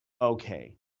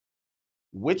Okay,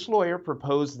 which lawyer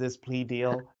proposed this plea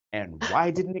deal and why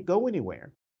didn't it go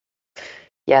anywhere?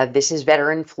 Yeah, this is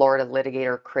veteran Florida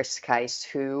litigator Chris Kise,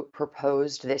 who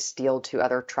proposed this deal to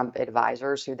other Trump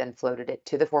advisors, who then floated it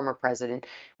to the former president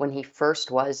when he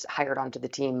first was hired onto the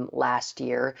team last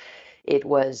year. It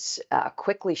was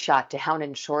quickly shot down,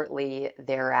 and shortly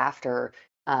thereafter,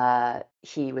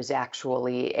 he was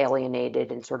actually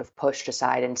alienated and sort of pushed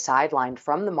aside and sidelined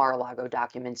from the Mar-a-Lago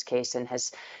documents case, and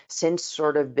has since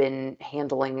sort of been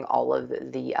handling all of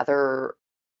the other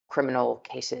criminal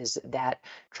cases that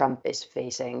Trump is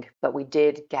facing. But we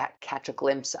did catch a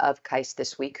glimpse of Kise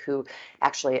this week, who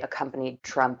actually accompanied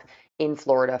Trump in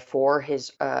Florida for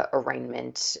his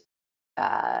arraignment,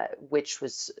 which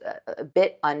was a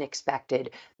bit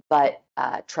unexpected. But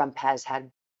Trump has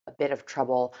had a bit of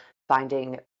trouble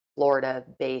finding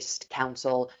Florida-based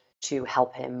counsel to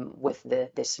help him with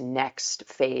this next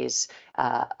phase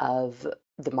of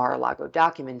the Mar-a-Lago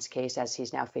documents case, as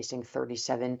he's now facing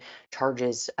 37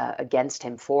 charges against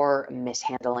him for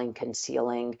mishandling,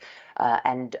 concealing,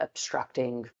 and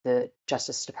obstructing the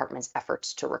Justice Department's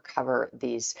efforts to recover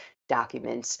these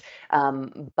documents.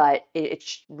 But it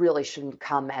really shouldn't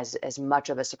come as much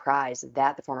of a surprise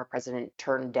that the former president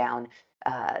turned down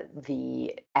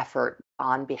the effort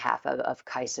on behalf of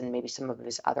Kais and maybe some of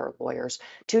his other lawyers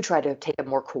to try to take a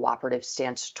more cooperative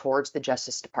stance towards the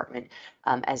Justice Department,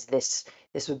 as this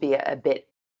would be a bit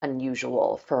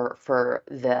unusual for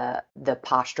the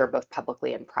posture, both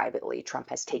publicly and privately, Trump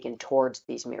has taken towards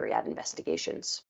these myriad investigations.